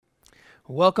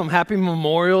Welcome. Happy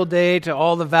Memorial Day to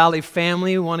all the Valley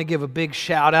family. We want to give a big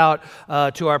shout out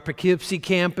to our Poughkeepsie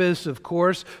campus, of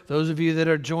course, those of you that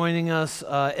are joining us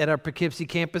at our Poughkeepsie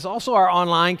campus, also our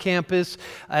online campus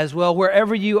as well.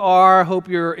 Wherever you are, hope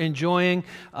you're enjoying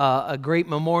a great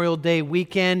Memorial Day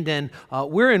weekend. And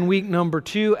we're in week number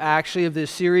 2, actually, of this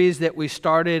series that we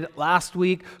started last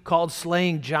week called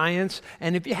Slaying Giants.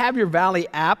 And if you have your Valley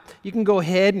app, you can go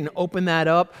ahead and open that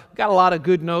up. We've got a lot of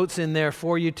good notes in there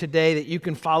for you today that you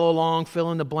can follow along,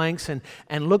 fill in the blanks, and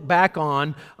look back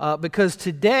on, because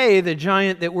today the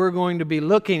giant that we're going to be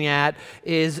looking at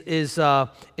is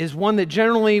one that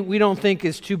generally we don't think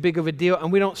is too big of a deal,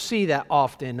 and we don't see that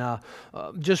often.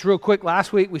 Just real quick,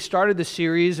 last week we started the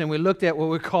series and we looked at what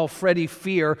we call Freddy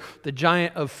Fear, the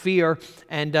giant of fear,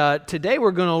 and today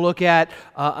we're going to look at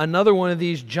another one of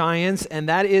these giants, and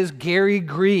that is Gary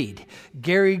Greed.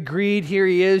 Gary Greed, here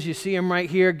he is. You see him right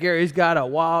here. Gary's got a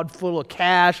wad full of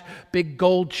cash, big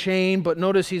gold chain, but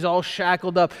notice he's all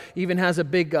shackled up. Even has a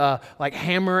big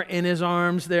hammer in his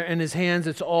arms there, in his hands.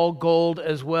 It's all gold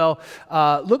as well.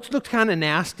 Looks kind of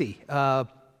nasty.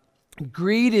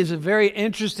 Greed is a very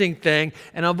interesting thing,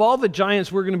 and of all the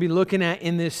giants we're going to be looking at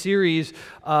in this series,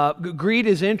 Greed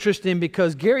is interesting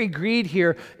because Gary Greed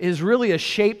here is really a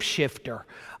shapeshifter.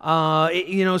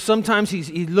 Sometimes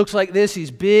he looks like this,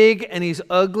 he's big and he's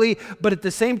ugly, but at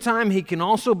the same time, he can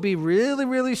also be really,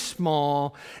 really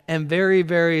small and very,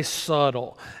 very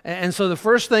subtle. And so the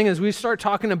first thing is we start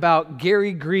talking about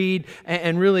Gary Greed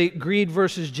and really greed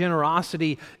versus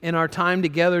generosity in our time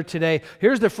together today.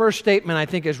 Here's the first statement I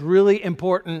think is really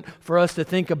important for us to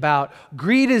think about.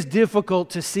 Greed is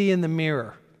difficult to see in the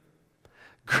mirror.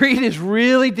 Greed is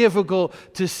really difficult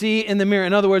to see in the mirror.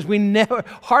 In other words,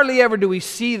 hardly ever do we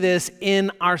see this in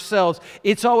ourselves.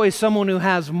 It's always someone who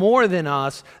has more than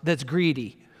us that's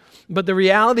greedy. But the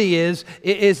reality is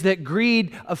that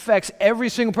greed affects every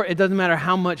single person. It doesn't matter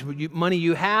how much money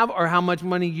you have or how much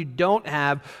money you don't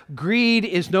have. Greed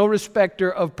is no respecter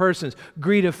of persons.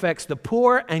 Greed affects the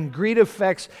poor, and greed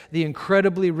affects the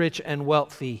incredibly rich and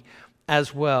wealthy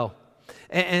as well.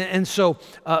 And so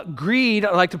greed,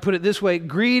 I like to put it this way,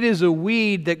 greed is a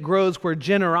weed that grows where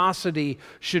generosity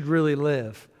should really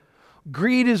live.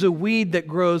 Greed is a weed that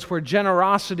grows where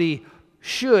generosity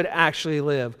should actually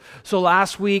live. So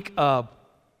last week,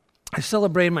 I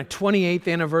celebrated my 28th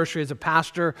anniversary as a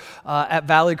pastor at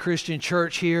Valley Christian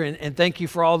Church here, and thank you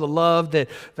for all the love that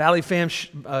Valley fam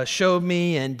showed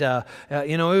me, and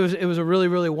it was a really,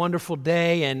 really wonderful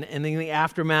day, and in the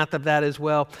aftermath of that as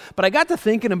well. But I got to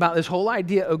thinking about this whole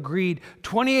idea of greed.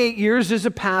 28 years as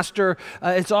a pastor,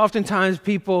 it's oftentimes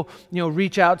people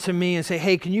reach out to me and say,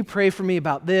 "Hey, can you pray for me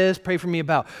about this? Pray for me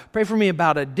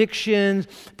about addictions.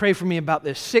 Pray for me about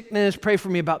this sickness. Pray for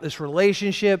me about this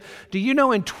relationship." Do you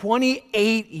know in 28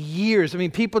 years,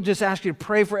 people just ask you to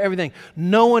pray for everything.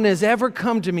 No one has ever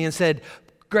come to me and said,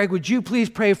 "Greg, would you please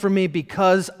pray for me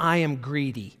because I am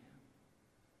greedy?"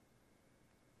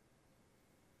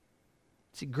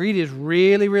 See, greed is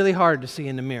really, really hard to see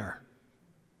in the mirror.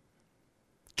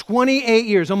 28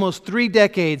 years, almost 3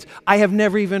 decades, I have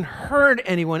never even heard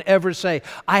anyone ever say,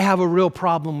 "I have a real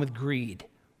problem with greed."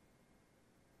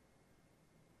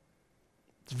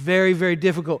 It's very, very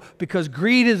difficult because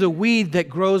greed is a weed that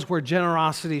grows where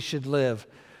generosity should live.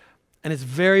 And it's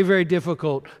very, very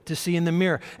difficult to see in the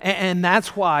mirror. And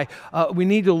that's why we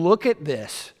need to look at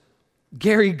this.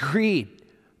 Gary Greed,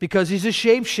 because he's a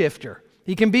shapeshifter.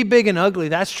 He can be big and ugly,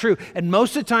 that's true. And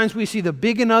most of the times we see the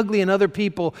big and ugly in other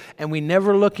people, and we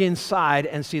never look inside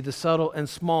and see the subtle and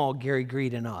small Gary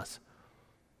Greed in us.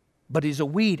 But he's a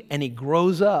weed, and he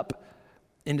grows up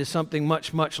into something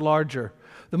much, much larger.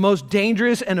 The most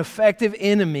dangerous and effective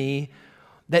enemy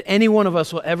that any one of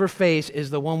us will ever face is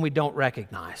the one we don't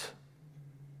recognize,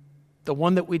 the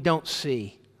one that we don't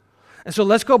see. And so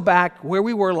let's go back where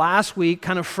we were last week,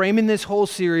 kind of framing this whole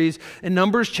series. In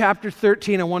Numbers chapter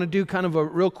 13, I want to do kind of a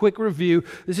real quick review.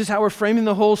 This is how we're framing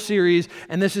the whole series,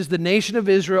 and this is the nation of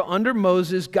Israel under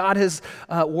Moses. God has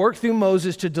worked through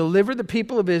Moses to deliver the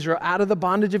people of Israel out of the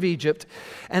bondage of Egypt,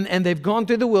 and they've gone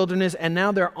through the wilderness, and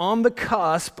now they're on the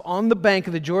cusp, on the bank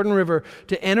of the Jordan River,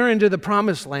 to enter into the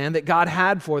promised land that God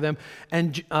had for them.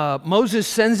 And Moses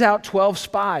sends out 12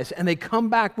 spies, and they come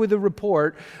back with a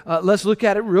report. Let's look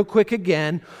at it real quick look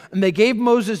again. And they gave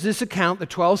Moses this account, the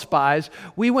 12 spies.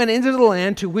 We went into the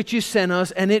land to which you sent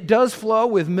us, and it does flow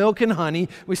with milk and honey.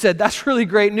 We said, that's really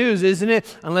great news, isn't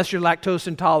it? Unless you're lactose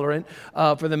intolerant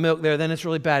for the milk there, then it's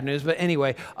really bad news. But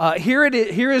anyway, here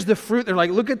is the fruit. They're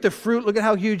like, look at the fruit. Look at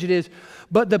how huge it is.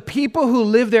 But the people who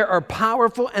live there are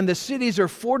powerful, and the cities are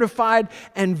fortified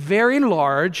and very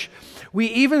large. We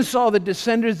even saw the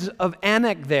descendants of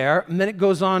Anak there. And then it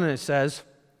goes on and it says,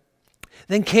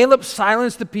 then Caleb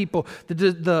silenced the people.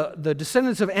 The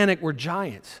descendants of Anak were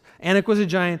giants. Anak was a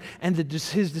giant, and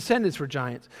his descendants were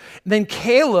giants. Then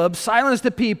Caleb silenced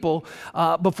the people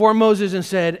before Moses and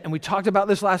said, and we talked about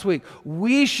this last week,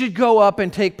 we should go up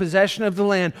and take possession of the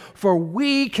land, for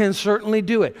we can certainly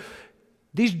do it.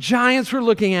 These giants we're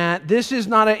looking at, this is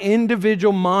not an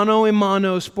individual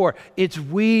mano-a-mano sport. It's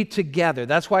we together.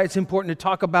 That's why it's important to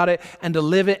talk about it and to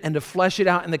live it and to flesh it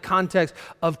out in the context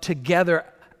of together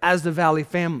as the Valley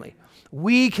family.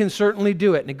 We can certainly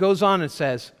do it. And it goes on and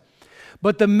says,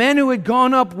 but the men who had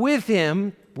gone up with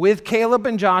him, with Caleb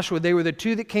and Joshua, they were the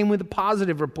two that came with a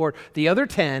positive report. The other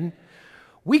 10,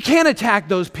 we can't attack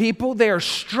those people. They are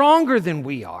stronger than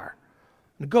we are.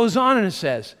 And it goes on and it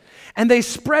says, and they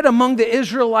spread among the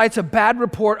Israelites a bad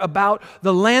report about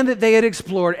the land that they had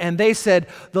explored. And they said,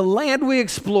 the land we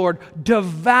explored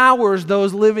devours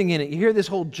those living in it. You hear this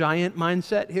whole giant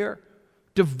mindset here?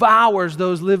 Devours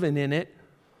those living in it.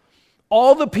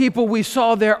 All the people we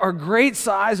saw there are great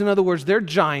size. In other words, they're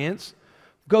giants.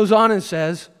 Goes on and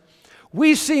says,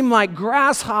 we seem like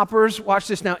grasshoppers, watch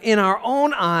this now, in our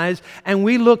own eyes, and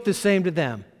we look the same to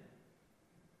them.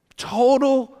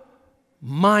 Total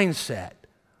mindset.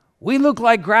 We look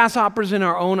like grasshoppers in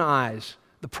our own eyes.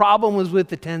 The problem was with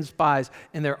the 10 spies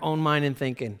in their own mind and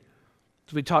thinking,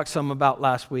 as we talked some about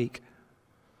last week.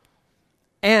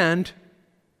 And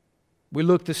we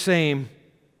look the same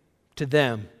to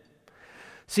them.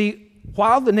 See,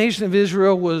 while the nation of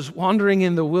Israel was wandering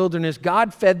in the wilderness,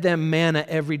 God fed them manna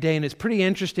every day. And it's pretty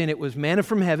interesting. It was manna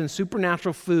from heaven,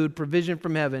 supernatural food, provision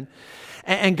from heaven.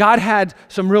 And God had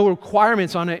some real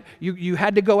requirements on it. You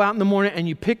had to go out in the morning and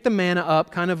you pick the manna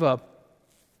up, kind of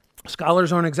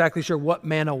scholars aren't exactly sure what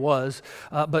manna was,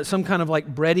 but some kind of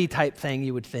like bready type thing,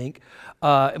 you would think.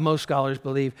 Most scholars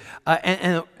believe.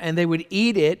 And they would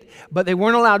eat it, but they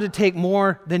weren't allowed to take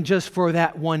more than just for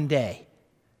that one day.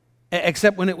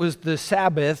 Except when it was the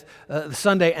Sabbath, the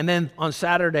Sunday, and then on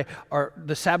Saturday, or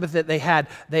the Sabbath that they had,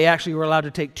 they actually were allowed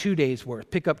to take 2 days' worth,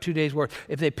 pick up 2 days' worth.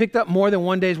 If they picked up more than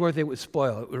 1 day's worth, it would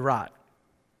spoil, it would rot.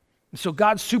 So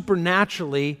God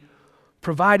supernaturally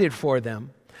provided for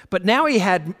them. But now he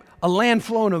had a land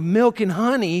flowing of milk and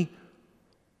honey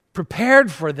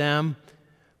prepared for them,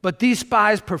 but these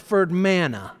spies preferred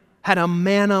manna, had a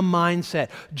manna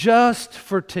mindset, just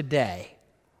for today,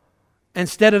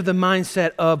 instead of the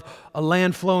mindset of a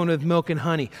land flowing with milk and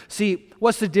honey. See,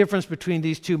 what's the difference between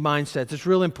these two mindsets? It's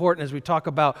real important as we talk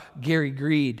about Gary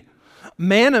Greed.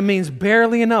 Manna means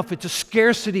barely enough. It's a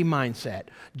scarcity mindset.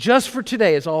 Just for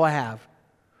today is all I have.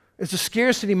 It's a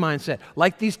scarcity mindset,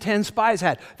 like these 10 spies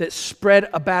had, that spread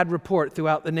a bad report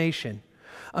throughout the nation.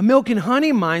 A milk and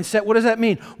honey mindset, what does that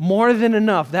mean? More than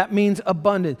enough. That means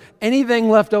abundance. Anything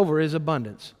left over is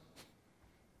abundance.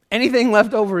 Anything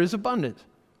left over is abundance.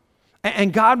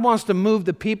 And God wants to move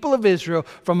the people of Israel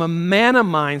from a manna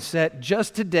mindset,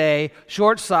 just today,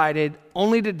 short-sighted,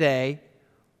 only today,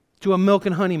 to a milk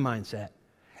and honey mindset.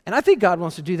 And I think God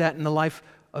wants to do that in the life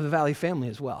of the Valley family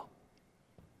as well.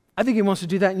 I think he wants to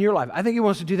do that in your life. I think he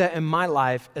wants to do that in my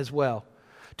life as well.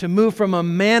 To move from a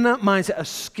manna mindset, a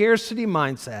scarcity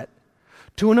mindset,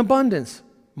 to an abundance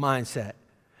mindset.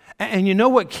 And you know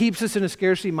what keeps us in a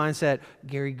scarcity mindset?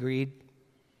 Gary Greed.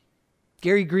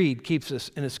 Gary Greed keeps us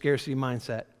in a scarcity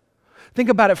mindset. Think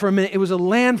about it for a minute. It was a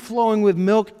land flowing with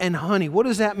milk and honey. What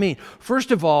does that mean?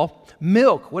 First of all,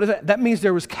 milk. What is that? That means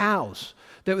there was cows.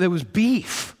 There was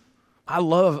beef. I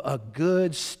love a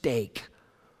good steak.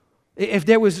 If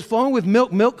there was flowing with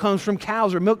milk, milk comes from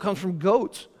cows or milk comes from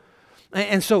goats.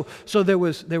 And so there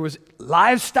was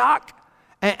livestock.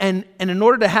 And in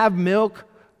order to have milk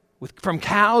from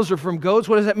cows or from goats,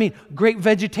 what does that mean? Great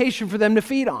vegetation for them to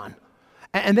feed on.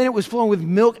 And then it was flowing with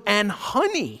milk and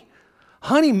honey.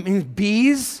 Honey means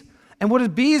bees. And what does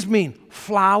bees mean?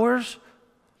 Flowers.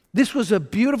 This was a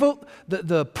beautiful,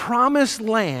 the promised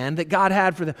land that God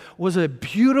had for them was a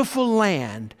beautiful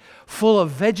land full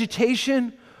of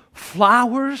vegetation,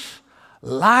 flowers,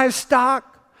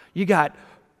 livestock. You got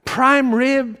prime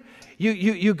rib.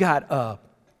 You got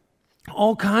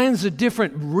all kinds of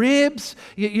different ribs.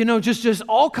 Just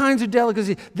all kinds of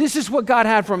delicacies. This is what God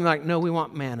had for them. Like, no, we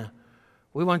want manna.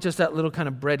 We want just that little kind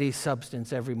of bready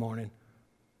substance every morning.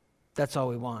 That's all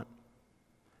we want.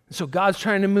 So God's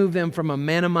trying to move them from a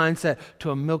manna mindset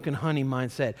to a milk and honey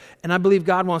mindset. And I believe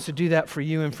God wants to do that for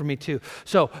you and for me too.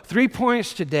 So 3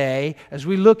 points today as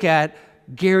we look at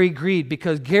Gary Greed,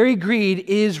 because Gary Greed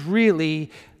is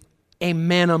really a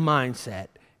manna mindset.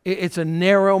 It's a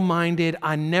narrow-minded,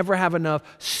 I never have enough,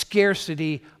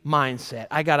 scarcity mindset.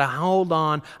 I got to hold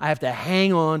on. I have to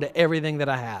hang on to everything that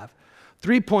I have.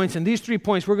 3 points, and these 3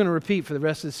 points we're going to repeat for the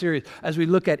rest of the series as we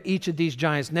look at each of these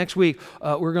giants. Next week,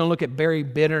 we're going to look at bury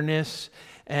bitterness,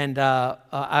 and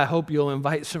I hope you'll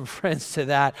invite some friends to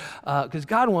that because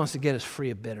God wants to get us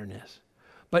free of bitterness.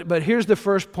 But here's the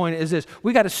first point is this.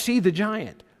 We got to see the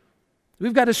giant.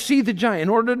 We've got to see the giant. In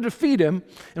order to defeat him,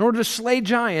 in order to slay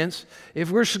giants, if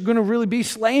we're going to really be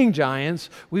slaying giants,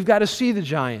 we've got to see the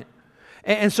giant.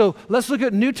 And so let's look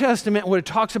at New Testament where it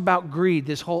talks about greed,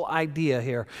 this whole idea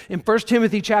here. In 1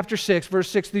 Timothy chapter 6, verse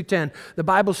 6 through 10, the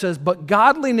Bible says, but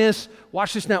godliness,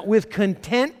 watch this now, with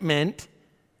contentment,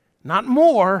 not a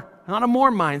more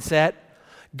mindset,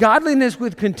 godliness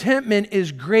with contentment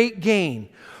is great gain.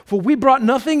 For we brought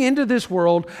nothing into this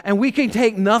world and we can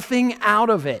take nothing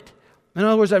out of it. In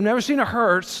other words, I've never seen a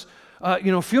hearse,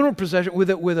 funeral procession with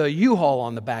a U-Haul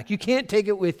on the back. You can't take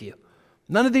it with you.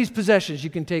 None of these possessions you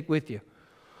can take with you.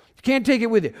 You can't take it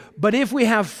with you. But if we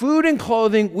have food and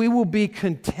clothing, we will be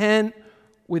content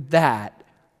with that.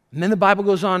 And then the Bible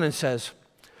goes on and says,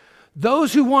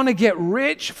 those who want to get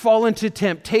rich fall into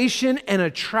temptation and a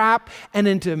trap and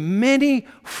into many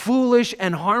foolish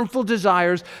and harmful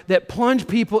desires that plunge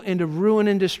people into ruin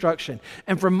and destruction.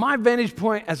 And from my vantage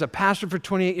point as a pastor for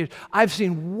 28 years, I've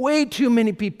seen way too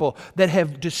many people that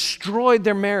have destroyed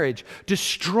their marriage,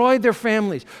 destroyed their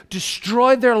families,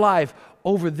 destroyed their life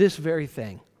over this very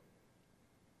thing.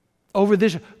 Over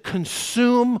this,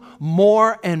 consume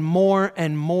more and more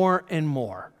and more and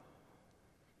more.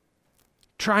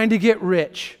 Trying to get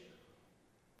rich,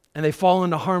 and they fall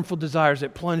into harmful desires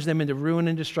that plunge them into ruin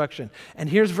and destruction. And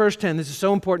here's verse 10. This is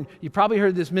so important. You probably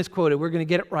heard this misquoted. We're going to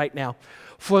get it right now.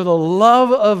 For the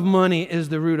love of money is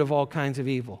the root of all kinds of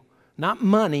evil. Not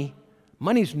money.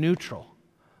 Money's neutral.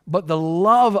 But the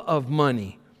love of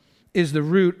money is the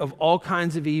root of all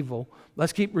kinds of evil.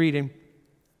 Let's keep reading.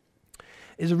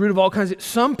 Is the root of all kinds of...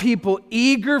 Some people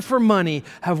eager for money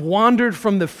have wandered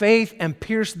from the faith and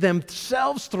pierced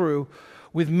themselves through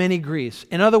with many griefs.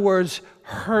 In other words,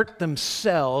 hurt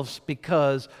themselves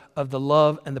because of the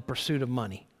love and the pursuit of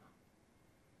money.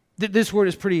 This word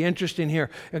is pretty interesting here.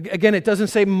 Again, it doesn't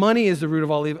say money is the root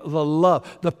of all evil, the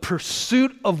love, the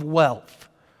pursuit of wealth.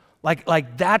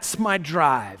 Like that's my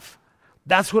drive.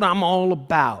 That's what I'm all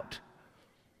about.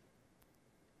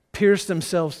 Pierce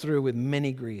themselves through with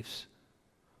many griefs.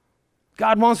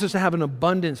 God wants us to have an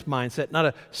abundance mindset, not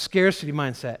a scarcity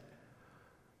mindset.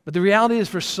 But the reality is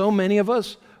for so many of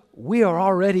us, we are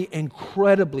already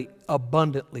incredibly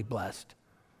abundantly blessed.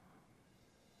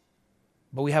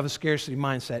 But we have a scarcity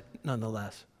mindset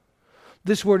nonetheless.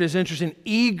 This word is interesting,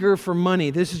 eager for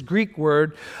money. This is Greek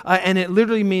word, and it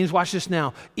literally means, watch this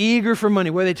now, eager for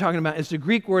money. What are they talking about? It's the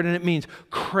Greek word, and it means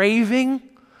craving,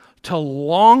 to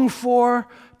long for,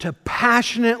 to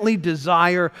passionately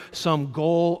desire some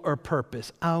goal or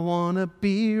purpose. I want to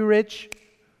be rich.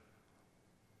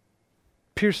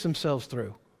 Pierce themselves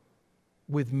through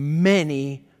with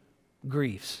many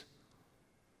griefs.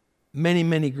 Many,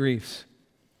 many griefs.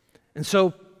 And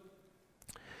so,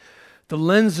 the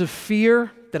lens of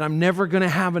fear that I'm never going to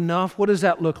have enough, what does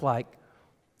that look like?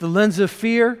 The lens of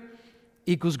fear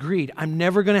equals greed. I'm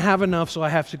never going to have enough, so I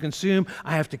have to consume.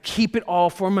 I have to keep it all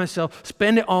for myself,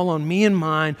 spend it all on me and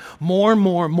mine,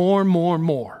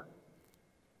 more.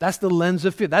 That's the lens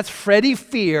of fear. That's Freddie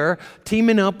Fear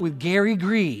teaming up with Gary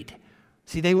Greed.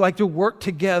 See, they like to work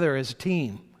together as a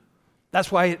team.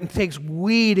 That's why it takes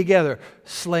we together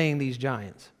slaying these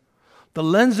giants. The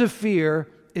lens of fear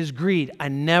is greed. I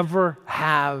never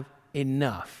have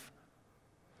enough.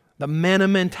 The manna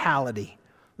mentality,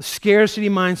 the scarcity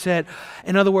mindset.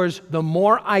 In other words, the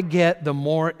more I get, the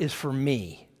more is for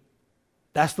me.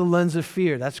 That's the lens of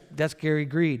fear. That's Gary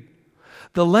Greed.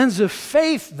 The lens of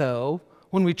faith, though,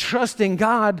 when we trust in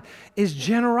God, is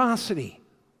generosity.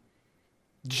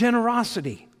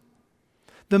 Generosity.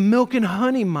 The milk and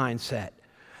honey mindset.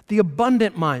 The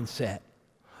abundant mindset.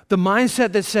 The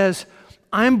mindset that says,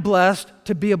 I'm blessed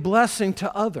to be a blessing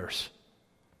to others.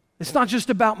 It's not just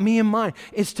about me and mine.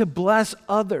 It's to bless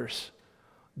others.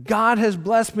 God has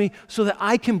blessed me so that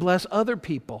I can bless other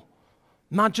people,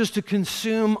 not just to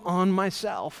consume on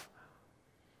myself.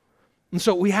 And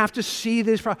so we have to see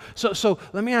this. So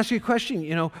let me ask you a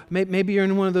question. Maybe you're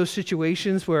in one of those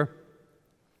situations where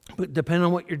But depending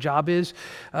on what your job is,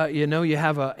 you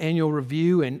have an annual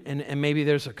review and maybe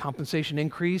there's a compensation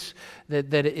increase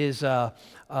that is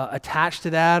attached to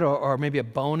that, or maybe a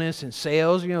bonus in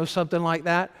sales, something like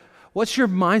that. What's your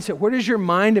mindset? Where does your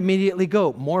mind immediately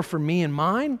go? More for me and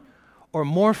mine, or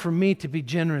more for me to be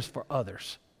generous for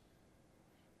others?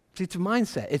 See, it's a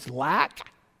mindset. It's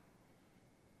lack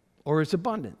or it's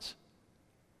abundance.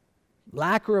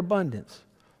 Lack or abundance.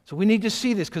 So we need to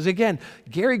see this because, again,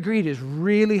 Gary Greed is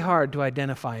really hard to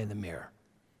identify in the mirror.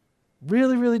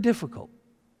 Really, really difficult.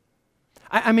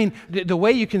 I mean, the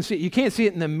way you can see it, you can't see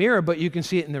it in the mirror, but you can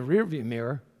see it in the rearview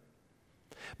mirror.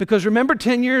 Because remember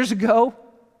 10 years ago?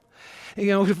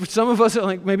 For some of us,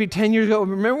 like maybe 10 years ago,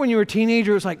 remember when you were a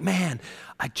teenager, it was like, man,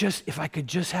 if I could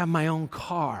just have my own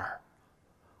car.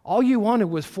 All you wanted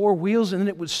was 4 wheels and then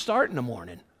it would start in the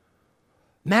morning.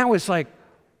 Now it's like,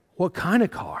 what kind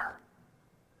of car?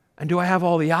 And do I have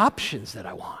all the options that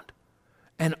I want?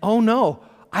 And oh no,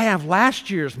 I have last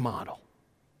year's model.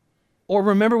 Or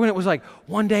remember when it was like,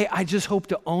 one day I just hope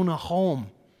to own a home.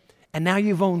 And now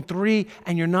you've owned 3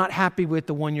 and you're not happy with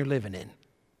the one you're living in.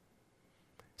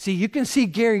 See, you can see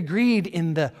Gary Greed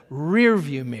in the rear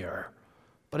view mirror,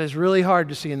 but it's really hard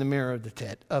to see in the mirror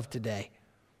of today.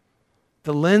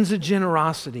 The lens of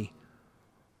generosity,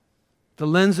 the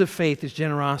lens of faith is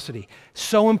generosity.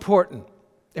 So important.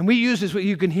 And we use this,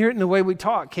 you can hear it in the way we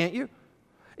talk, can't you?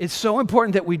 It's so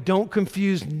important that we don't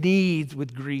confuse needs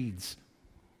with greeds.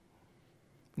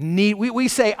 We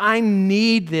say, I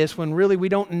need this, when really we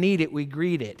don't need it, we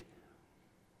greed it.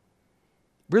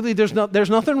 Really, there's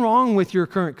nothing wrong with your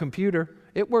current computer.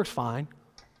 It works fine.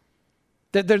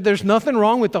 There's nothing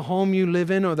wrong with the home you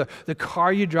live in or the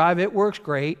car you drive. It works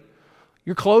great.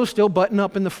 Your clothes still button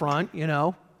up in the front,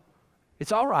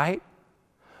 It's all right.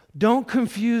 Don't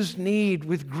confuse need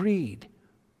with greed.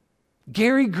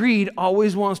 Gary Greed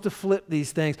always wants to flip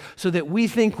these things so that we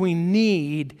think we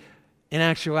need, in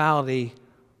actuality,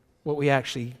 what we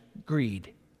actually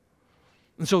greed.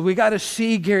 And so we got to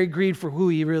see Gary Greed for who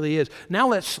he really is. Now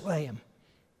let's slay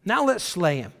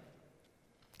him.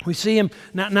 We see him,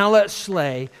 now let's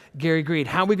slay Gary Greed.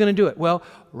 How are we going to do it? Well,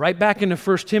 right back into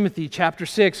 1 Timothy chapter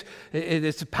 6,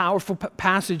 it's a powerful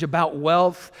passage about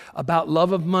wealth, about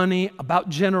love of money, about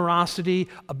generosity,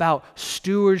 about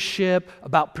stewardship,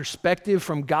 about perspective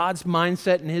from God's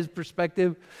mindset and his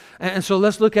perspective. And so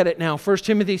let's look at it now. 1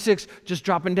 Timothy 6, just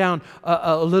dropping down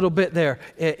a little bit there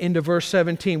into verse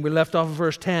 17. We left off of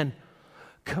verse 10.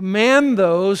 Command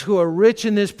those who are rich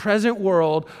in this present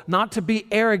world not to be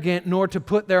arrogant nor to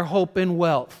put their hope in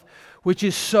wealth, which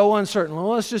is so uncertain. Well,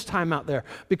 let's just time out there,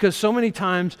 because so many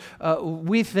times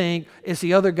we think it's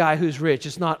the other guy who's rich.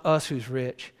 It's not us who's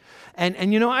rich. And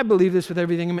I believe this with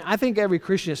everything. I think every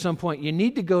Christian at some point, you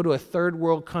need to go to a third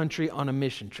world country on a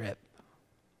mission trip.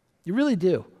 You really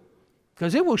do.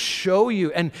 Because it will show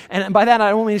you, and by that I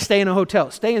don't mean stay in a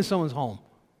hotel. Stay in someone's home.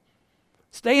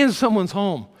 Stay in someone's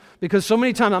home. Because so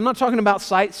many times, I'm not talking about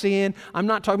sightseeing, I'm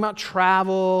not talking about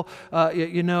travel,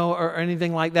 or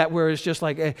anything like that, where it's just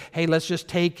like, hey, let's just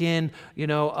take in,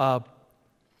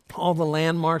 all the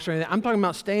landmarks or anything. I'm talking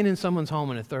about staying in someone's home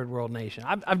in a third world nation.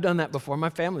 I've done that before. My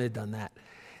family had done that.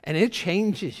 And it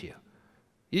changes you.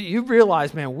 You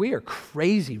realize, man, we are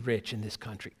crazy rich in this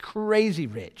country, crazy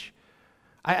rich.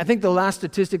 I think the last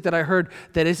statistic that I heard,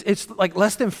 that it's like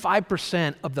less than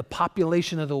 5% of the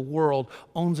population of the world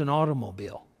owns an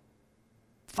automobile.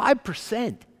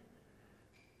 5%.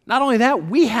 Not only that,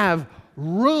 we have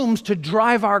rooms to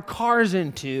drive our cars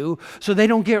into so they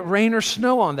don't get rain or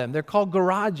snow on them. They're called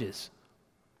garages.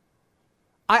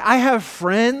 I have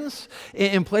friends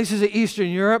in places in Eastern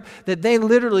Europe that they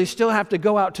literally still have to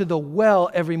go out to the well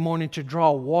every morning to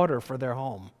draw water for their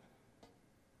home.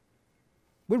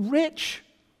 We're rich.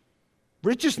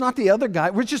 Rich is not the other guy.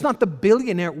 Rich is not the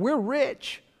billionaire. We're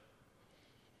rich.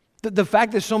 The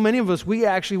fact that so many of us, we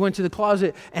actually went to the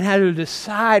closet and had to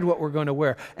decide what we're going to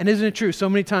wear. And isn't it true? So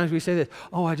many times we say this,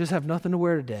 oh, I just have nothing to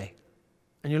wear today.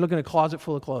 And you're looking at a closet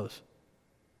full of clothes.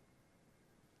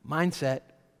 Mindset.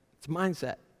 It's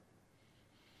mindset.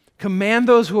 Command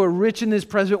those who are rich in this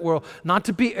present world not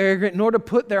to be arrogant, nor to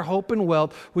put their hope in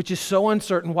wealth, which is so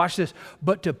uncertain. Watch this.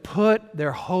 But to put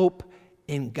their hope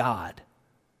in God.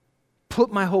 Put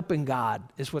my hope in God,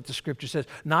 is what the scripture says.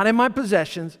 Not in my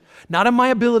possessions, not in my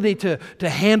ability to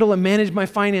handle and manage my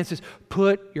finances.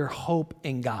 Put your hope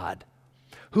in God,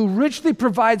 who richly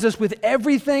provides us with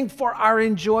everything for our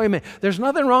enjoyment. There's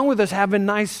nothing wrong with us having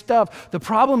nice stuff. The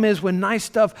problem is when nice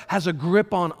stuff has a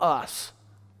grip on us,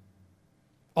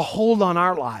 a hold on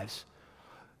our lives.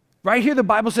 Right here, the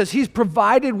Bible says he's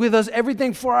provided with us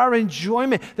everything for our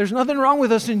enjoyment. There's nothing wrong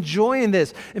with us enjoying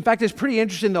this. In fact, it's pretty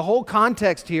interesting. The whole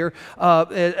context here,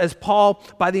 as Paul,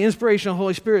 by the inspiration of the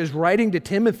Holy Spirit, is writing to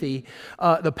Timothy,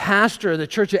 the pastor of the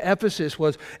church of Ephesus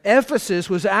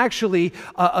was actually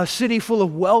a city full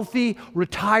of wealthy,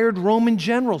 retired Roman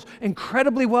generals,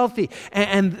 incredibly wealthy.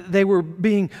 And they were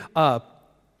being,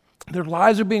 their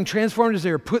lives were being transformed as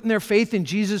they were putting their faith in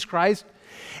Jesus Christ.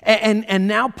 And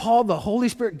now Paul, the Holy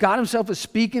Spirit, God himself is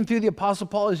speaking through the Apostle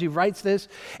Paul as he writes this,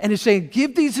 and is saying,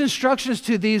 give these instructions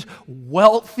to these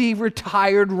wealthy,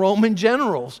 retired Roman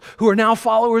generals who are now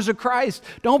followers of Christ.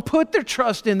 Don't put their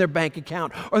trust in their bank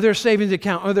account or their savings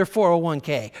account or their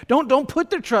 401k. Don't put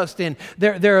their trust in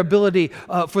their ability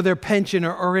for their pension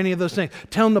or any of those things.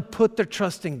 Tell them to put their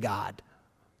trust in God.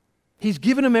 He's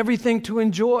given them everything to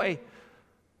enjoy,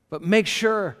 but make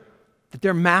sure that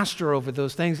they're master over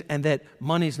those things and that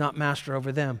money's not master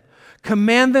over them.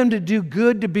 Command them to do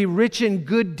good, to be rich in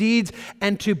good deeds,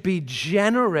 and to be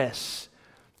generous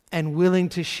and willing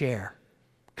to share.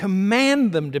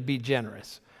 Command them to be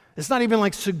generous. It's not even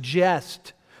like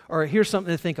suggest or here's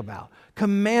something to think about.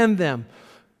 Command them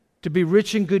to be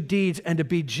rich in good deeds and to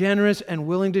be generous and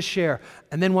willing to share.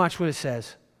 And then watch what it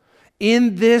says.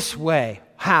 In this way,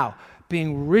 how?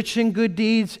 Being rich in good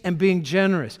deeds and being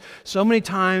generous. So many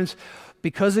times,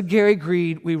 because of Gary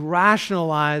Greed, we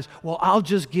rationalize, well, I'll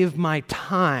just give my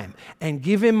time. And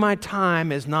giving my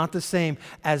time is not the same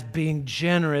as being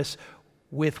generous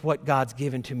with what God's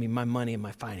given to me, my money and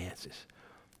my finances.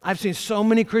 I've seen so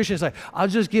many Christians like, I'll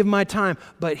just give my time.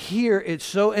 But here, it's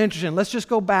so interesting. Let's just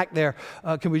go back there.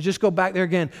 Can we just go back there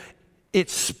again? It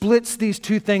splits these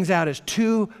two things out as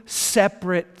two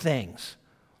separate things.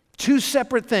 Two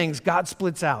separate things God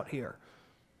splits out here.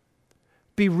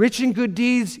 Be rich in good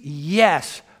deeds,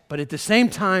 yes, but at the same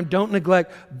time, don't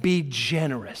neglect, be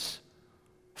generous.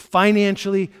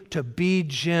 Financially, to be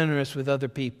generous with other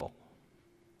people.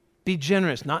 Be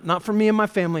generous, not for me and my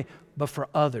family, but for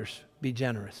others. Be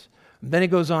generous. And then it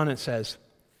goes on and says,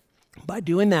 by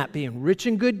doing that, being rich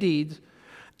in good deeds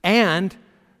and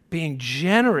being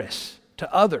generous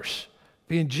to others,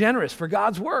 being generous for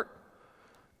God's work.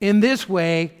 In this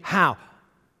way, how?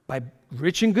 By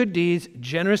rich in good deeds,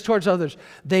 generous towards others,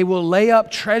 they will lay up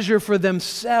treasure for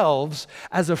themselves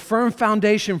as a firm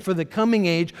foundation for the coming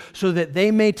age so that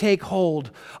they may take hold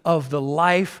of the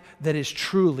life that is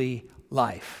truly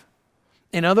life.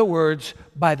 In other words,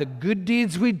 by the good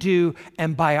deeds we do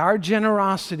and by our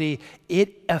generosity,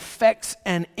 it affects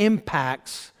and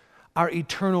impacts our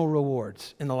eternal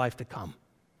rewards in the life to come.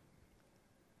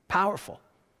 Powerful.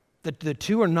 The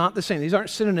two are not the same. These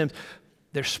aren't synonyms.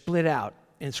 They're split out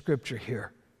in Scripture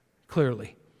here,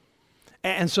 clearly.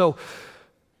 And so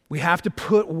we have to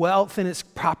put wealth in its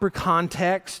proper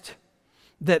context,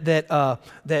 that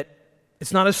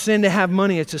it's not a sin to have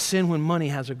money. It's a sin when money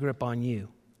has a grip on you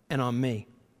and on me.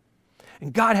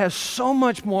 And God has so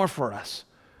much more for us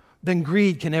than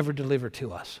greed can ever deliver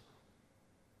to us.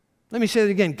 Let me say that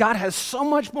again. God has so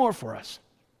much more for us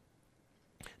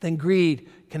than greed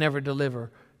can ever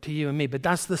deliver to you and me. But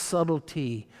that's the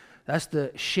subtlety. That's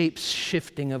the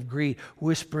shape-shifting of greed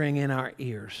whispering in our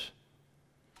ears.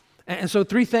 And so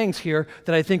 3 things here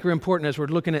that I think are important as we're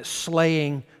looking at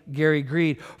slaying Gary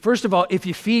Greed. First of all, if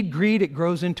you feed greed, it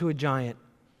grows into a giant.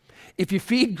 If you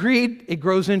feed greed, it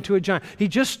grows into a giant. He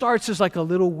just starts as like a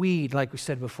little weed, like we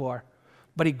said before.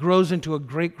 But he grows into a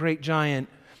great, great giant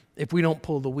if we don't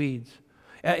pull the weeds.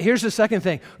 Here's the second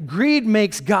thing. Greed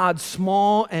makes God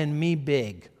small and me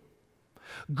big.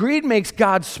 Greed makes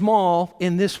God small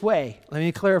in this way. Let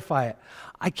me clarify it.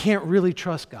 I can't really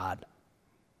trust God.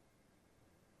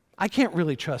 I can't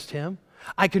really trust Him.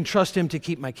 I can trust Him to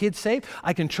keep my kids safe.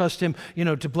 I can trust Him,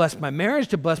 to bless my marriage,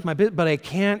 to bless my business, but I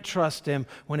can't trust Him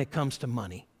when it comes to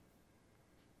money.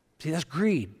 See, that's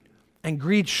greed. And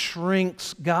greed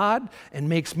shrinks God and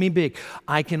makes me big.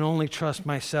 I can only trust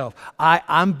myself.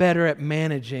 I'm better at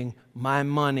managing my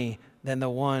money than the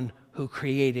one who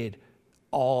created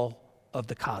all of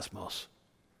the cosmos.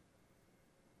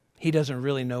 He doesn't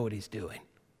really know what He's doing.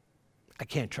 I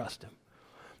can't trust Him.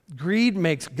 Greed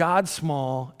makes God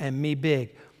small and me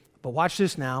big. But watch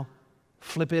this now.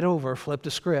 Flip it over, flip the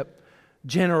script.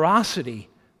 Generosity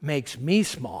makes me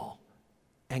small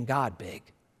and God big.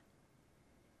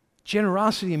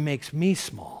 Generosity makes me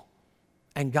small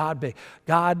and God big.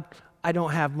 God, I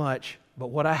don't have much, but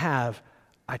what I have,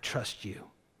 I trust you.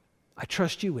 I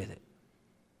trust you with it.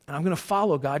 And I'm going to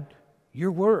follow, God,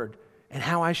 your word and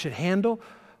how I should handle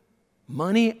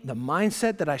money, the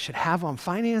mindset that I should have on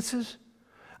finances.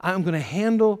 I'm going to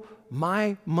handle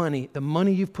my money, the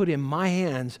money you've put in my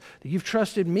hands, that you've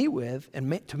trusted me with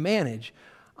and to manage.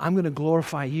 I'm going to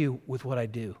glorify you with what I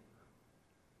do,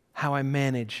 how I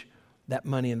manage that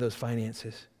money and those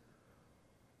finances.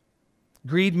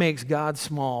 Greed makes God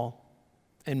small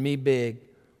and me big.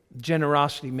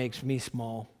 Generosity makes me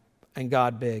small and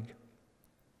God big.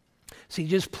 See,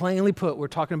 just plainly put, we're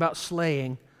talking about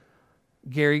slaying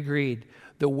Gary Greed.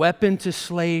 The weapon to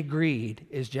slay greed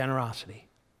is generosity.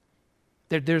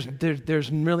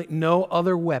 There's really no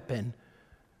other weapon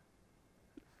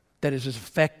that is as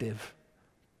effective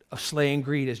of slaying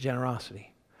greed as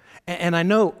generosity. And I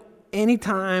know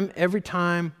every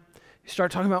time you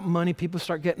start talking about money, people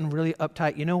start getting really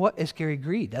uptight. You know what? It's Gary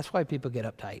Greed. That's why people get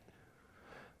uptight.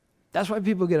 That's why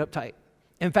people get uptight.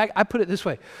 In fact, I put it this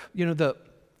way. You know,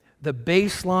 the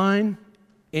baseline,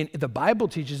 the Bible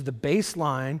teaches the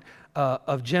baseline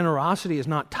of generosity is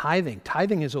not tithing.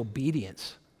 Tithing is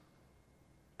obedience.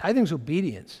 Tithing is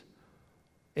obedience.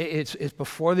 It's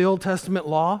before the Old Testament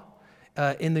law.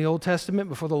 In the Old Testament,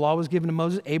 before the law was given to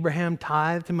Moses, Abraham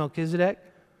tithed to Melchizedek.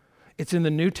 It's in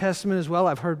the New Testament as well.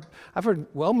 I've heard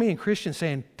well-meaning Christians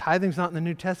saying tithing's not in the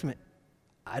New Testament.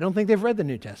 I don't think they've read the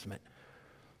New Testament.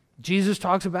 Jesus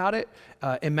talks about it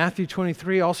in Matthew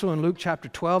 23, also in Luke chapter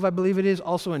 12, I believe it is.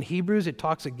 Also in Hebrews, it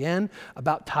talks again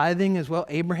about tithing as well.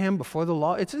 Abraham before the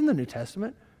law. It's in the New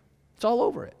Testament. It's all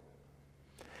over it.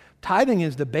 Tithing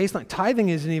is the baseline. Tithing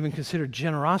isn't even considered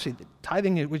generosity.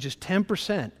 Tithing, which is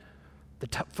 10%.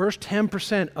 The first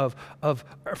 10% of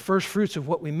our first fruits of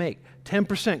what we make,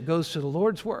 10% goes to the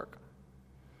Lord's work.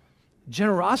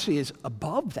 Generosity is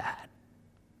above that.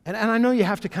 And I know you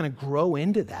have to kind of grow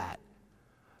into that.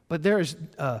 But there's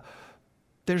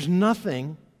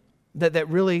nothing that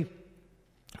really,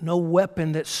 no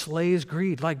weapon that slays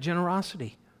greed like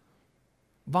generosity.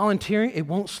 Volunteering, it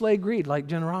won't slay greed like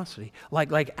generosity.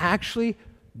 Like actually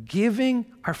giving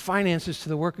our finances to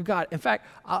the work of God. In fact,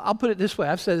 I'll put it this way.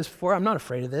 I've said this before. I'm not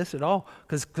afraid of this at all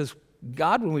because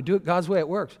God, when we do it God's way, it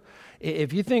works.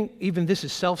 If you think even this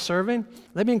is self-serving,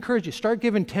 let me encourage you. Start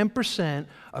giving 10%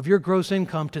 of your gross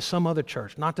income to some other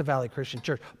church, not the Valley Christian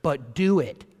Church, but do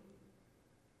it.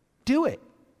 Do it.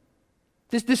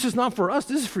 This is not for us.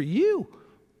 This is for you.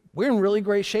 We're in really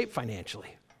great shape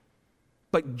financially.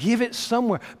 But give it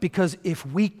somewhere, because if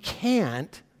we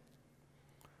can't,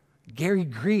 Gary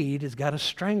Greed has got a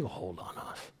stranglehold on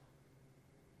us.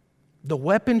 The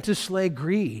weapon to slay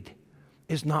greed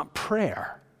is not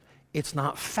prayer. It's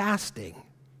not fasting.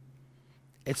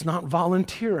 It's not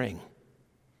volunteering.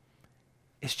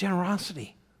 It's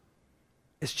generosity.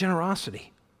 It's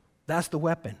generosity. That's the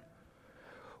weapon.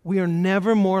 We are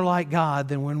never more like God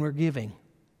than when we're giving.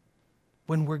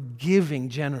 When we're giving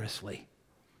generously.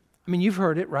 I mean, you've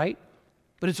heard it, right?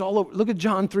 But it's all over. Look at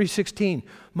John 3:16,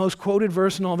 most quoted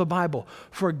verse in all the Bible.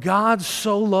 For God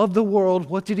so loved the world,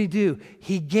 what did he do?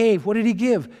 He gave. What did he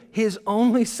give? His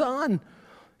only son.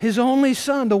 His only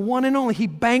son, the one and only. He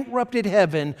bankrupted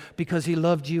heaven because he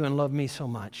loved you and loved me so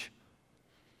much.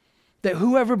 That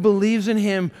whoever believes in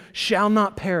him shall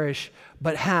not perish,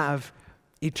 but have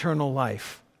eternal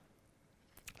life.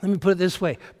 Let me put it this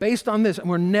way. Based on this,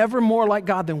 we're never more like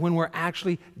God than when we're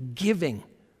actually giving.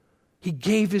 He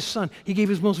gave his son. He gave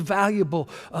his most valuable,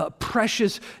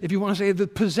 precious, if you want to say, the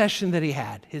possession that he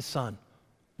had, his son,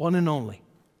 one and only.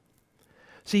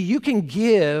 See, you can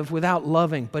give without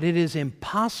loving, but it is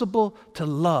impossible to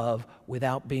love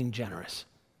without being generous.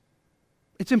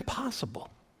 It's impossible.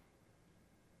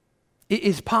 It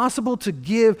is possible to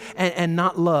give and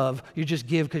not love. You just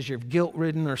give because you're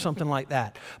guilt-ridden or something like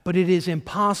that. But it is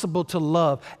impossible to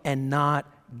love and not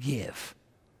give.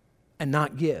 And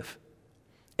not give.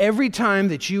 Every time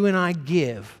that you and I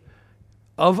give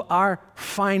of our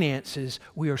finances,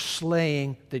 we are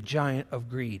slaying the giant of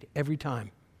greed. Every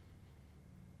time.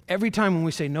 Every time when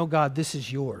we say, no, God, this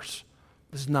is yours.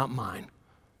 This is not mine.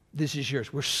 This is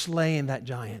yours. We're slaying that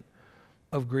giant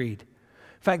of greed.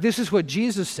 In fact, this is what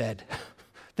Jesus said.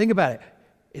 Think about it.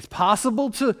 It's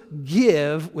possible to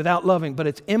give without loving, but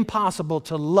it's impossible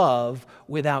to love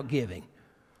without giving.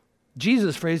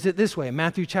 Jesus phrased it this way. In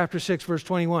Matthew chapter 6, verse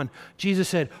 21, Jesus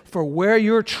said, for where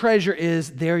your treasure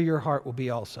is, there your heart will be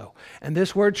also. And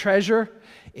this word treasure,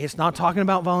 it's not talking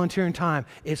about volunteering time.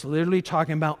 It's literally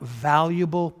talking about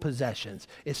valuable possessions.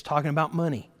 It's talking about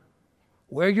money.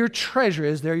 Where your treasure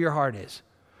is, there your heart is.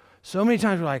 So many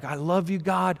times we're like, I love you,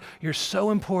 God. You're so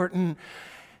important.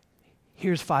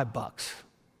 Here's $5.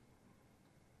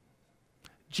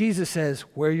 Jesus says,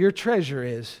 where your treasure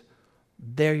is,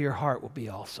 there your heart will be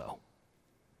also.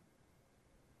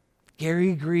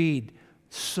 Gary Greed,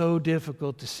 so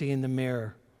difficult to see in the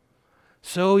mirror.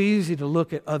 So easy to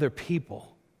look at other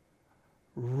people.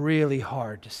 Really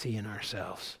hard to see in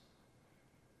ourselves.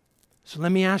 So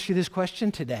let me ask you this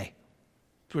question today.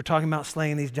 We're talking about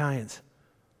slaying these giants.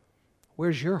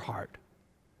 Where's your heart?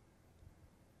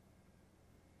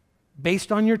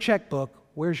 Based on your checkbook,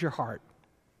 where's your heart?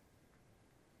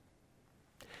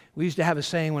 We used to have a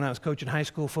saying when I was coaching high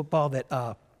school football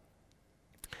that,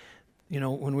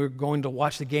 when we were going to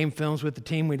watch the game films with the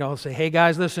team, we'd all say, hey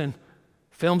guys, listen,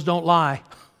 films don't lie.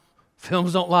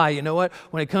 Films don't lie. You know what?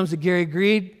 When it comes to Gary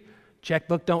Greed,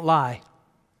 checkbook don't lie.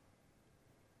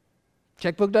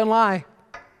 Checkbook doesn't lie.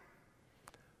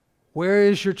 Where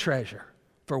is your treasure?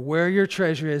 For where your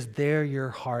treasure is, there your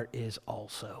heart is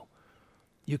also.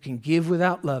 You can give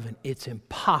without loving. It's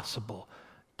impossible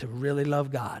to really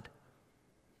love God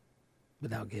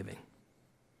without giving.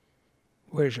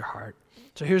 Where's your heart?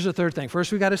 So here's the third thing.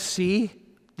 First, we got to see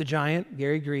the giant,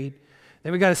 Gary Greed.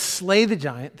 Then we got to slay the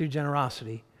giant through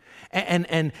generosity.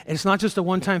 And it's not just a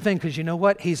one-time thing, because you know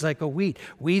what? He's like a weed.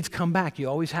 Weeds come back. You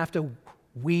always have to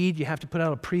weed. You have to put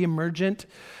out a pre-emergent,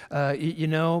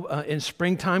 in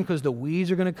springtime, because the weeds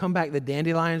are going to come back. The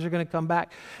dandelions are going to come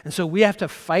back. And so we have to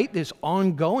fight this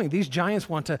ongoing. These giants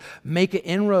want to make an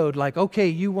inroad like, okay,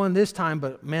 you won this time,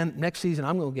 but man, next season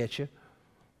I'm going to get you.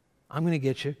 I'm going to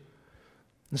get you.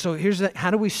 And so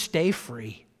how do we stay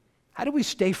free? How do we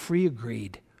stay free of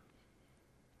greed?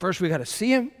 First, we got to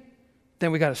see him.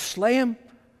 Then we got to slay him.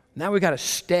 Now we got to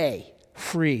stay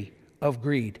free of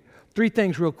greed. 3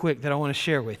 things real quick that I want to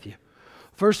share with you.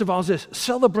 First of all is this: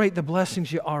 celebrate the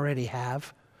blessings you already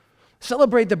have.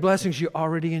 Celebrate the blessings you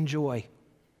already enjoy.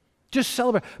 Just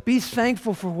celebrate. Be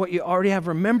thankful for what you already have.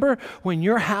 Remember when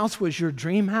your house was your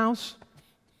dream house?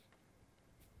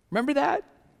 Remember that?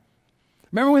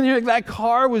 Remember when that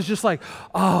car was just like,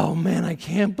 oh man, I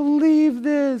can't believe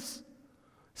this.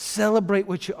 Celebrate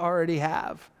what you already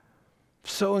have.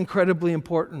 So incredibly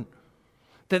important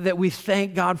that we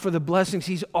thank God for the blessings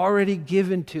He's already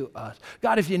given to us.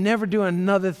 God, if you never do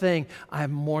another thing, I have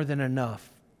more than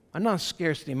enough. I'm not a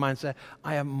scarcity mindset.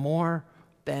 I have more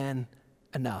than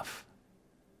enough.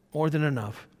 More than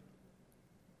enough.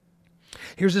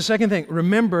 Here's the second thing.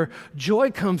 Remember,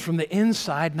 joy comes from the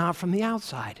inside, not from the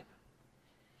outside.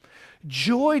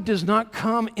 Joy does not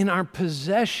come in our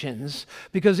possessions,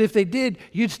 because if they did,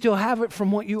 you'd still have it from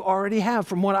what you already have,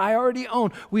 from what I already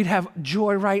own. We'd have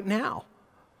joy right now.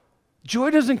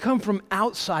 Joy doesn't come from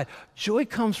outside. Joy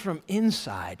comes from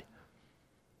inside.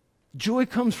 Joy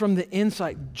comes from the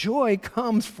inside. Joy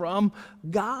comes from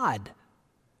God,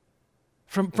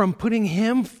 from putting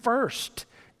Him first,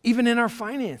 even in our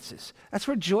finances. That's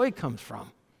where joy comes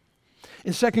from.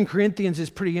 In 2 Corinthians, it's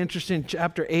pretty interesting,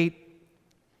 chapter 8,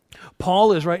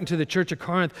 Paul is writing to the church of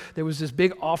Corinth. There was this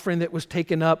big offering that was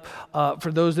taken up for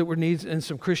those that were needs and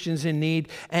some Christians in need.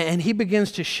 And he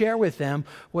begins to share with them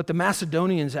what the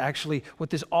Macedonians what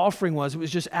this offering was. It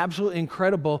was just absolutely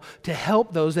incredible to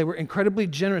help those. They were incredibly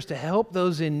generous to help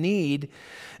those in need.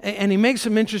 And he makes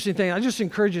some interesting things. I just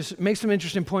encourage you, make some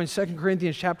interesting points, 2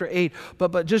 Corinthians chapter 8.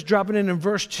 But just dropping in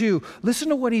verse 2, listen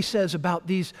to what he says about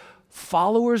these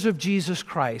followers of Jesus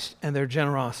Christ and their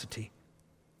generosity.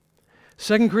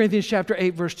 2 Corinthians chapter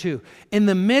 8, verse 2. In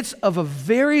the midst of a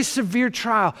very severe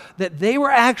trial that they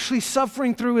were actually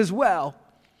suffering through as well,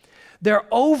 their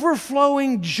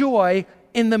overflowing joy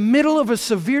in the middle of a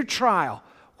severe trial.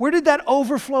 Where did that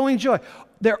overflowing joy?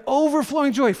 Their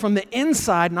overflowing joy from the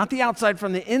inside, not the outside,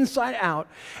 from the inside out,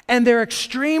 and their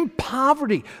extreme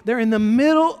poverty. They're in the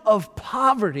middle of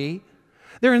poverty.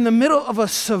 They're in the middle of a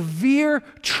severe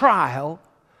trial.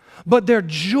 But their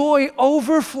joy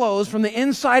overflows from the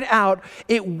inside out.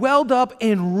 It welled up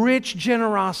in rich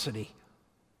generosity.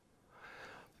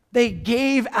 They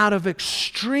gave out of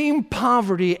extreme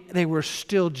poverty. They were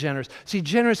still generous. See,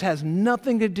 generous has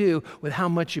nothing to do with how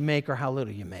much you make or how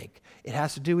little you make. It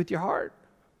has to do with your heart.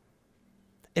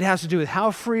 It has to do with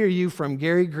how free are you from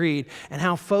Gary Greed and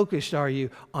how focused are you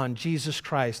on Jesus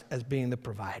Christ as being the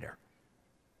provider.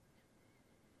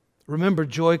 Remember,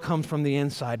 joy comes from the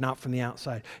inside, not from the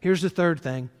outside. Here's the third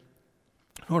thing.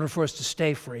 In order for us to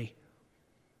stay free,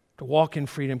 to walk in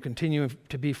freedom, continue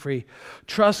to be free,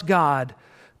 trust God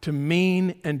to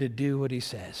mean and to do what He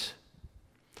says.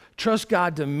 Trust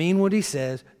God to mean what He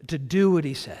says, to do what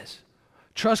He says.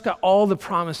 Trust God, all the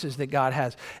promises that God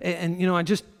has. And I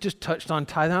just touched on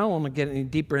tithing. I don't want to get any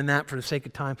deeper in that for the sake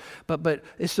of time. But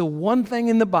it's the one thing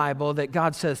in the Bible that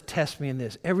God says, test me in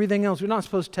this. Everything else, we're not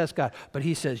supposed to test God. But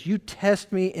He says, you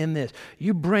test me in this.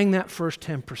 You bring that first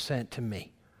 10% to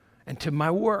me and to my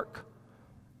work.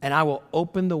 And I will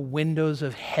open the windows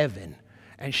of heaven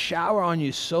and shower on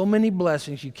you so many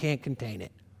blessings you can't contain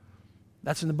it.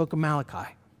 That's in the book of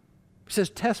Malachi. He says,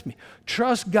 test me.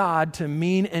 Trust God to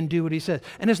mean and do what He says.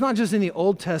 And it's not just in the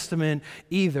Old Testament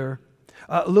either,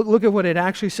 Look at what it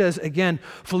actually says again.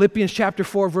 Philippians chapter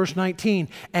 4, verse 19.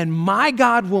 And my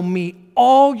God will meet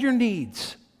all your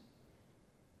needs.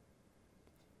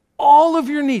 All of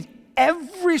your needs.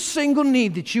 Every single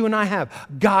need that you and I have,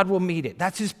 God will meet it.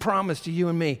 That's His promise to you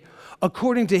and me.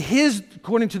 According to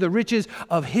the riches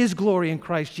of His glory in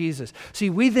Christ Jesus. See,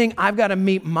 we think I've got to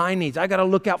meet my needs. I got to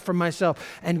look out for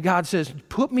myself. And God says,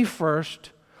 put me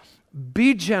first.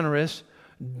 Be generous.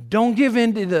 Don't give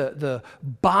in to the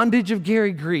bondage of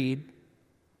Gary greed.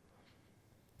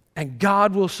 And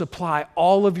God will supply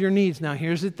all of your needs. Now,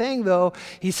 here's the thing, though.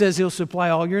 He says He'll supply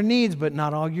all your needs, but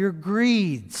not all your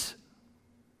greeds.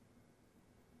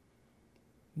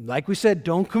 Like we said,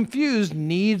 don't confuse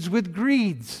needs with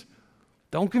greeds.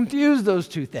 Don't confuse those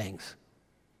two things.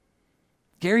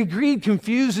 Gary Greed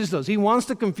confuses those. He wants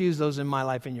to confuse those in my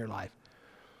life and your life.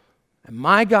 And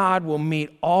my God will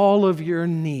meet all of your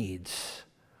needs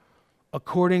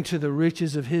according to the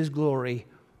riches of His glory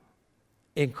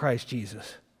in Christ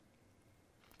Jesus.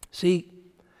 See,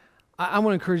 I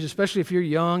want to encourage you, especially if you're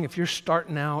young, if you're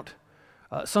starting out,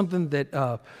 something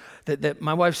that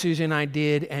my wife Susie and I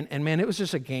did, and man, it was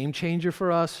just a game changer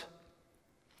for us.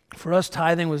 For us,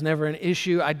 tithing was never an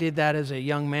issue. I did that as a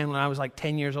young man when I was like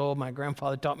 10 years old. My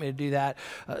grandfather taught me to do that.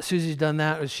 Susie's done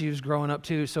that as she was growing up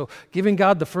too. So giving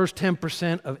God the first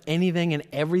 10% of anything and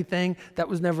everything, that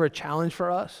was never a challenge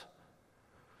for us.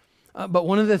 But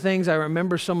one of the things I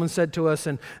remember someone said to us,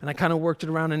 and I kind of worked it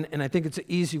around, and I think it's an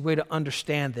easy way to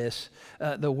understand this,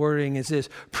 the wording is this: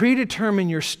 predetermine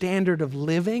your standard of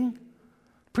living.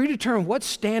 Predetermine what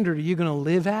standard are you going to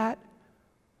live at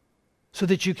so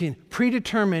that you can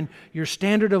predetermine your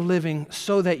standard of living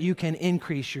so that you can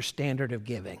increase your standard of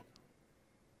giving.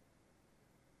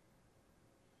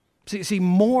 See,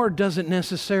 more doesn't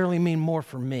necessarily mean more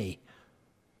for me.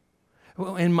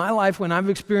 In my life, when I've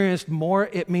experienced more,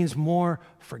 it means more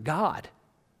for God.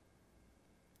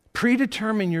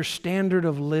 Predetermine your standard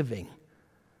of living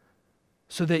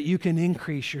so that you can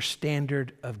increase your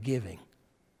standard of giving.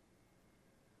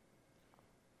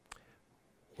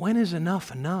 When is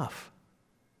enough enough?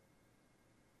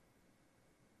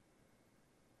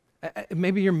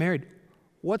 Maybe you're married.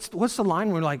 What's the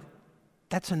line where like,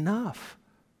 that's enough?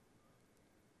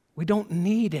 We don't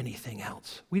need anything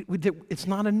else. It's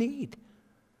not a need.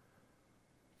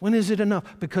 When is it enough?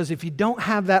 Because if you don't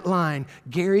have that line,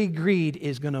 Gary Greed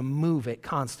is going to move it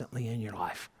constantly in your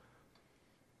life.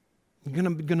 You're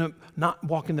going to not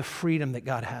walk in the freedom that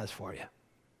God has for you.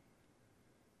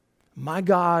 My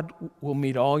God will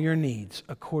meet all your needs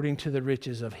according to the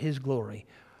riches of His glory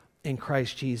in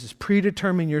Christ Jesus.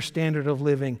 Predetermine your standard of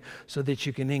living so that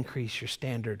you can increase your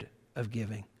standard of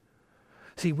giving.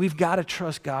 See, we've got to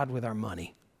trust God with our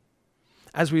money.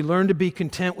 As we learn to be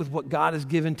content with what God has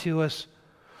given to us,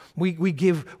 we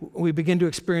begin to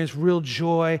experience real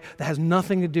joy that has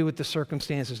nothing to do with the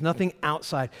circumstances, nothing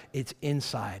outside, it's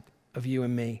inside of you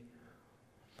and me.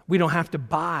 We don't have to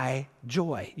buy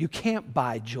joy. You can't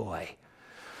buy joy.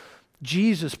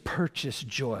 Jesus purchased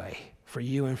joy for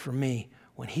you and for me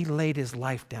when He laid His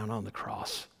life down on the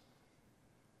cross.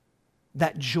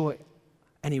 That joy,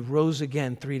 and He rose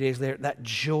again 3 days later, that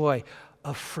joy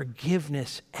of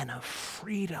forgiveness and of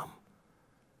freedom.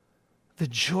 The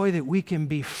joy that we can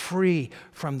be free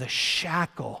from the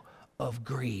shackle of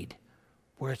greed,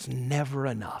 where it's never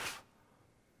enough.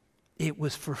 It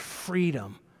was for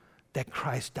freedom that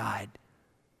Christ died,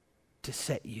 to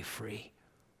set you free,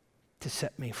 to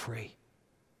set me free.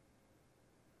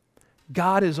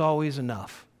 God is always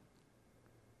enough.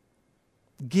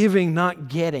 Giving, not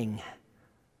getting,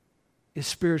 is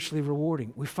spiritually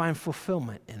rewarding. We find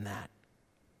fulfillment in that.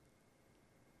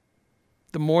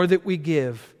 The more that we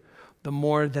give, the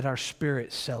more that our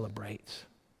spirit celebrates.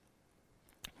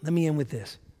 Let me end with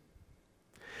this.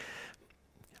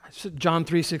 John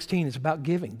 3:16 is about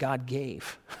giving. God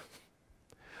gave.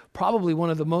 Probably one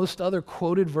of the most other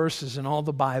quoted verses in all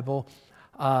the Bible.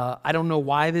 I don't know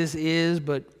why this is,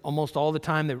 but almost all the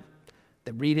time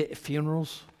they read it at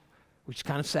funerals, which is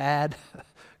kind of sad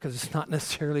because it's not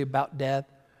necessarily about death.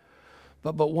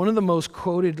 But one of the most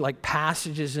quoted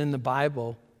passages in the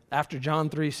Bible after John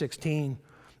 3:16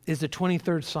 is the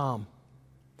 23rd Psalm.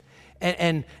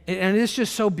 And it's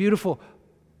just so beautiful.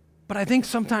 But I think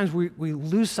sometimes we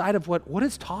lose sight of what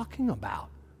it's talking about.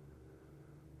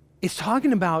 It's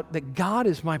talking about that God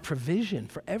is my provision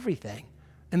for everything,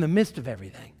 in the midst of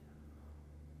everything.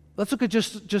 Let's look at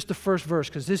just the first verse,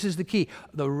 because this is the key.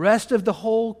 The rest of the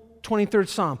whole 23rd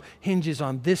Psalm hinges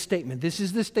on this statement. This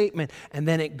is the statement, and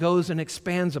then it goes and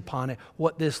expands upon it,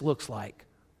 what this looks like.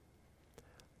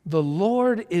 The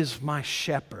Lord is my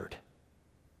shepherd.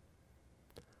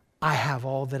 I have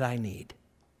all that I need.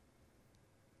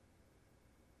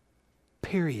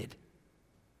 period.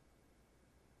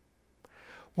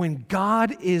 When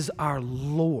God is our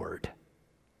Lord,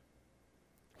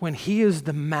 when He is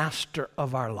the master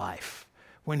of our life,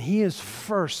 when He is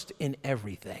first in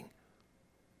everything,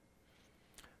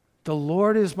 the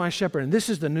Lord is my shepherd. And this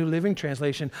is the New Living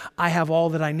Translation. I have all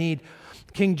that I need.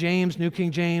 King James, New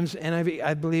King James, NIV,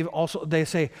 I believe also, they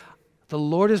say, the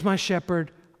Lord is my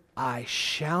shepherd, I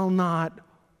shall not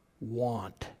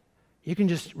want. You can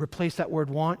just replace that word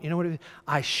want. You know what it is?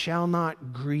 I shall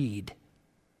not greed.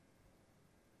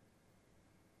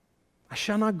 I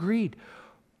shall not greed.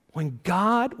 When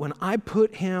I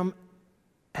put Him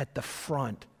at the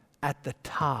front, at the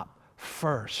top,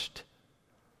 first,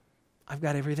 I've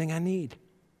got everything I need.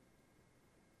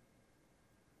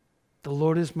 The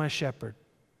Lord is my shepherd.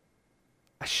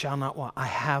 I shall not want. I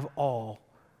have all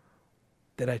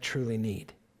that I truly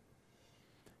need.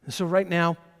 And so right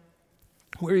now,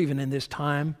 we're even in this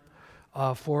time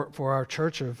for our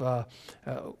church of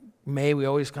May. We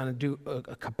always kind of do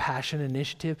a compassion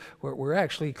initiative where we're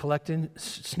actually collecting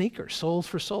sneakers, Souls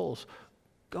for Souls.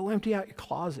 Go empty out your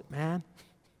closet, man.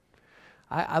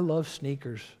 I love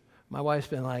sneakers. My wife's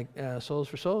been like, Souls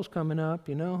for Souls coming up,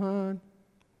 hon.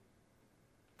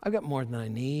 I've got more than I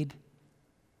need.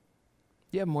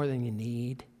 You have more than you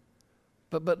need.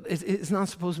 But it's not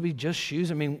supposed to be just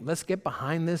shoes. I mean, let's get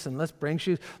behind this and let's bring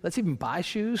shoes. Let's even buy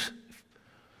shoes.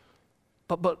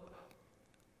 But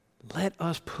let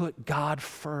us put God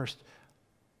first.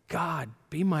 God,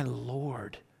 be my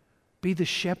Lord. Be the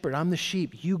shepherd. I'm the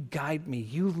sheep. You guide me.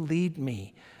 You lead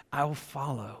me. I will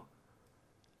follow.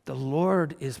 The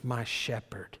Lord is my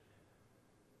shepherd.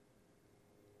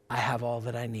 I have all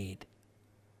that I need.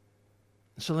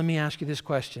 So let me ask you this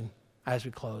question as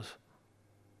we close.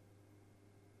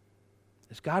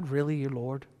 Is God really your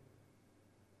Lord?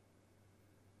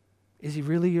 Is He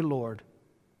really your Lord?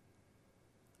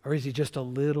 Or is He just a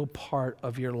little part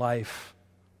of your life?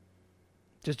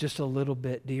 Just a little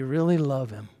bit. Do you really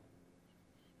love Him?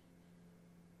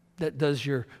 Does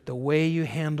the way you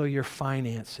handle your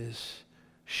finances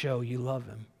show you love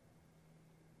Him?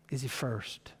 Is He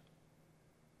first?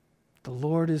 The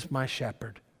Lord is my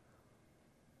shepherd.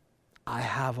 I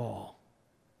have all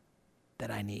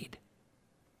that I need.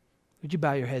 Would you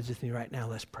bow your heads with me right now?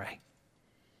 Let's pray.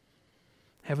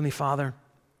 Heavenly Father,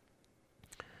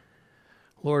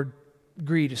 Lord,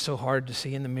 greed is so hard to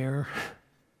see in the mirror.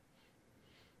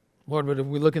 Lord, but if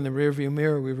we look in the rearview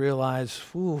mirror, we realize,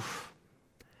 oof,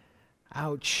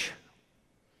 ouch.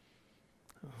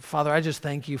 Father, I just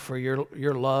thank you for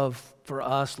your love for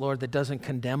us, Lord, that doesn't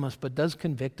condemn us, but does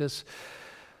convict us.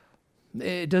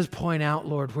 It does point out,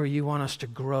 Lord, where you want us to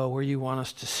grow, where you want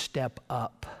us to step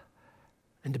up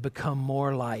and to become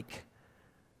more like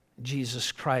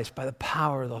Jesus Christ by the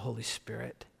power of the Holy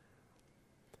Spirit.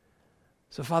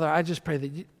 So, Father, I just pray that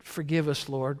you forgive us,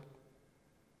 Lord.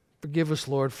 Forgive us,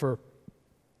 Lord, for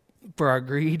our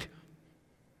greed.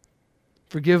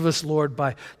 Forgive us, Lord,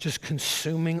 by just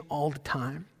consuming all the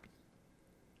time.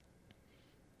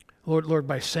 Lord,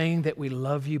 by saying that we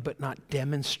love you but not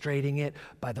demonstrating it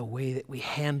by the way that we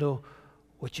handle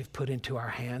what you've put into our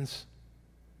hands.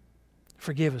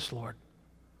 Forgive us, Lord.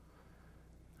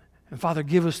 And Father,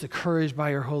 give us the courage by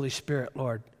your Holy Spirit,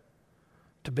 Lord,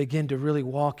 to begin to really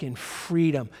walk in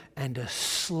freedom and to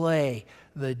slay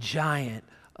the giant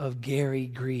of Gary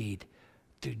greed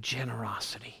through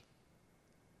generosity.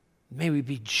 May we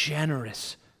be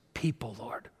generous people,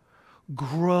 Lord.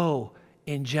 Grow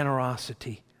in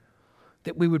generosity.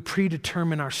 That we would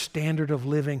predetermine our standard of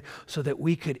living so that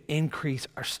we could increase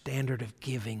our standard of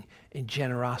giving in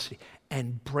generosity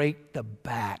and break the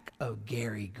back of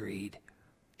Gary greed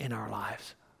in our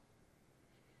lives.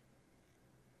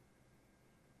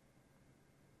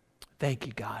 Thank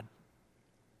you, God.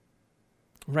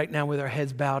 Right now, with our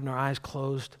heads bowed and our eyes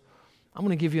closed, I'm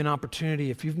going to give you an opportunity.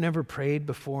 If you've never prayed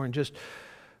before and just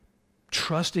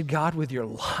trusted God with your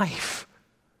life,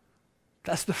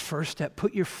 that's the first step.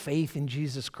 Put your faith in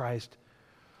Jesus Christ.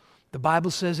 The Bible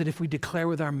says that if we declare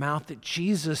with our mouth that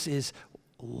Jesus is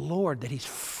Lord, that He's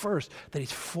first, that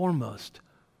He's foremost,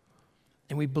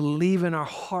 and we believe in our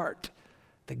heart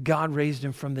that God raised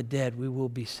Him from the dead, we will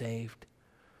be saved.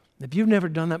 If you've never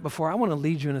done that before, I want to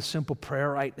lead you in a simple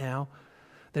prayer right now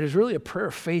that is really a prayer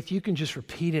of faith. You can just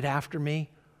repeat it after me.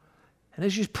 And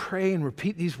as you pray and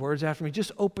repeat these words after me,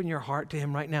 just open your heart to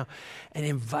Him right now and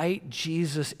invite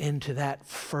Jesus into that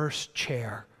first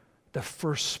chair, the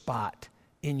first spot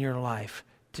in your life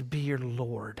to be your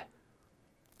Lord.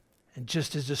 And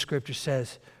just as the scripture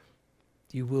says,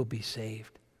 you will be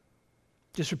saved.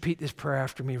 Just repeat this prayer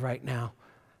after me right now.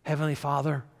 Heavenly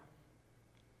Father,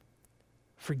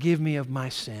 forgive me of my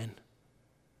sin.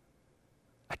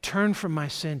 turn from my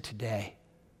sin today,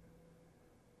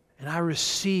 and I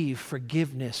receive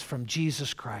forgiveness from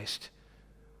Jesus Christ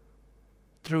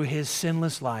through his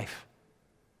sinless life,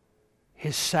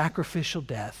 his sacrificial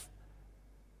death,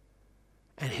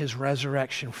 and his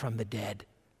resurrection from the dead.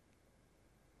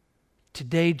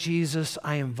 Today, Jesus,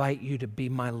 I invite you to be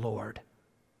my Lord.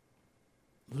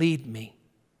 Lead me,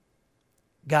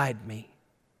 guide me,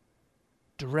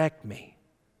 direct me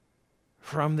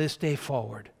from this day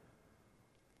forward,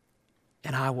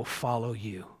 and I will follow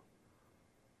you.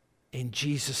 In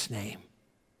Jesus' name,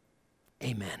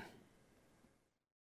 amen.